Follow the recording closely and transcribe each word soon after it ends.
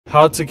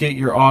how to get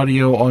your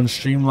audio on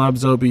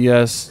Streamlabs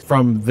OBS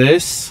from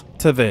this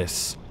to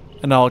this.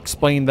 And I'll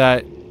explain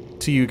that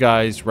to you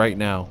guys right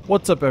now.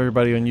 What's up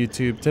everybody on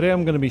YouTube? Today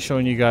I'm going to be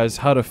showing you guys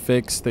how to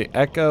fix the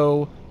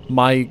echo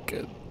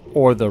mic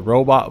or the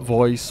robot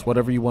voice,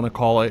 whatever you want to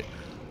call it.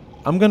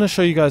 I'm going to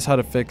show you guys how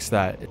to fix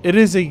that. It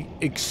is a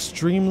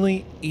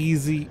extremely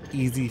easy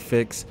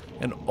fix,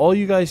 and all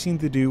you guys need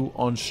to do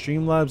on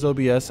Streamlabs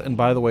OBS, and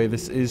by the way,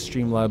 this is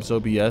Streamlabs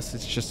OBS,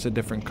 it's just a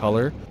different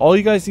color. All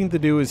you guys need to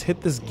do is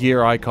hit this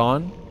gear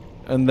icon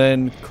and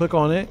then click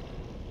on it,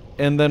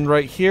 and then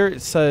right here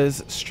it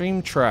says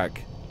Stream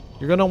Track.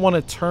 You're going to want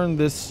to turn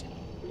this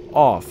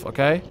off,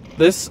 okay?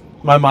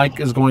 My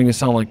mic is going to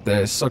sound like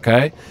this,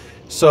 okay?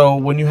 So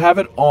when you have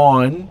it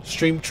on,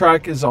 Stream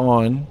Track is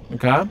on,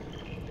 okay?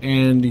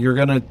 And you're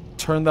going to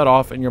turn that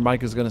off and your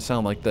mic is going to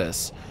sound like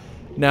this.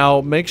 Now,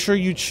 make sure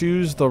you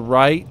choose the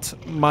right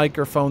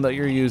microphone that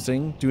you're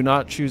using. Do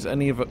not choose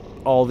any of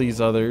all these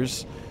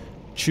others.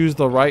 Choose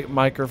the right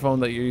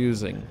microphone that you're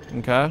using,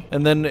 okay?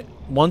 And then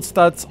once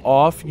that's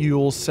off,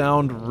 you'll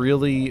sound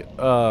really,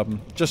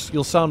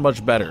 you'll sound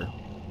much better.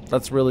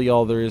 That's really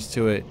all there is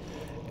to it.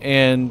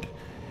 And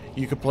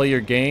you can play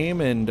your game,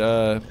 and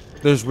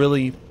there's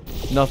really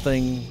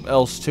nothing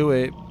else to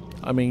it.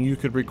 I mean, you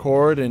could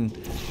record and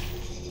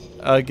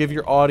give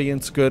your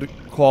audience good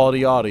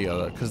quality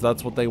audio, because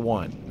that's what they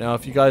want. Now,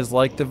 if you guys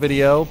like the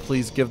video,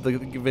 please give the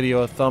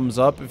video a thumbs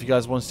up. If you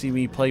guys want to see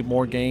me play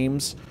more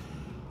games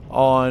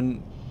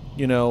on,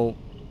 you know,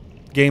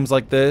 games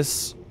like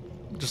this,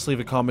 just leave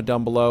a comment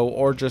down below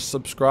or just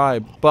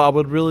subscribe. But I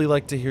would really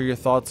like to hear your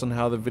thoughts on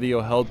how the video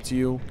helped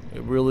you.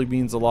 It really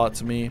means a lot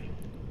to me.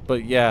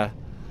 But yeah,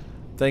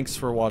 thanks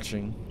for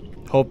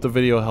watching. Hope the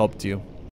video helped you.